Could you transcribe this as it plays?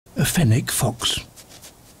a fennec fox.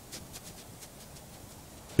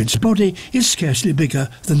 Its body is scarcely bigger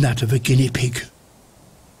than that of a guinea pig.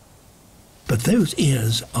 But those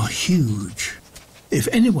ears are huge. If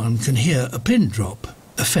anyone can hear a pin drop,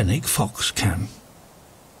 a fennec fox can.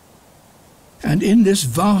 And in this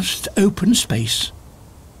vast open space,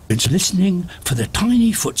 it's listening for the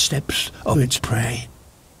tiny footsteps of its prey.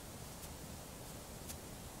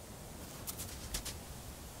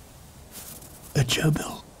 A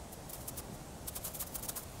gerbil.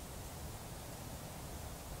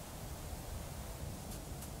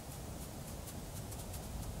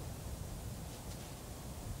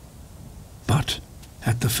 But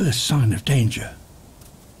at the first sign of danger,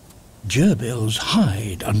 gerbils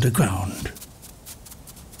hide underground.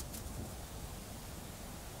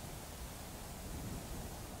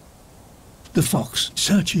 The fox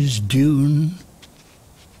searches dune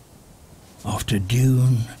after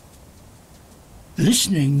dune,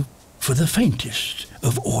 listening for the faintest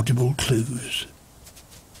of audible clues.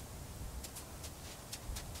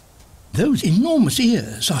 Those enormous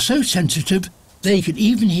ears are so sensitive they could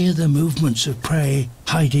even hear the movements of prey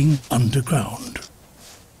hiding underground.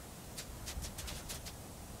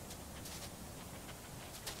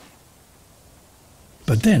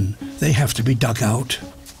 But then they have to be dug out.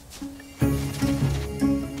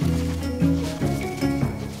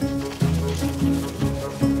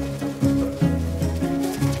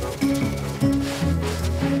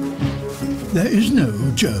 There is no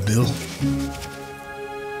gerbil.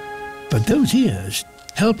 But those ears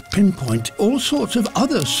help pinpoint all sorts of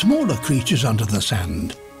other smaller creatures under the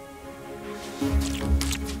sand,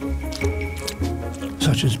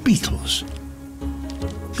 such as beetles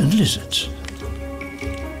and lizards.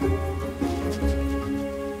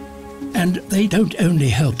 And they don't only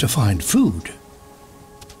help to find food.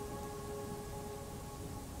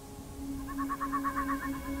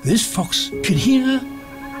 This fox can hear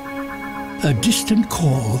a distant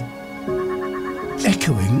call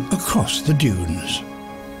echoing across the dunes.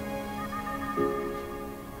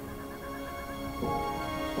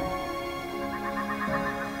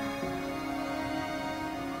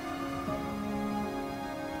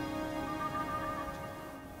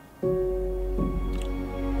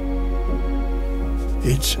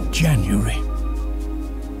 It's January,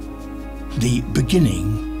 the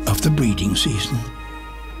beginning of the breeding season.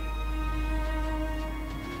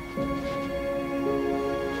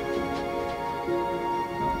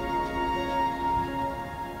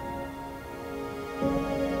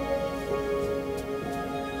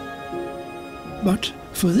 But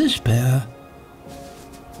for this pair,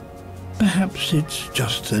 perhaps it's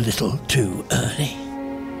just a little too early.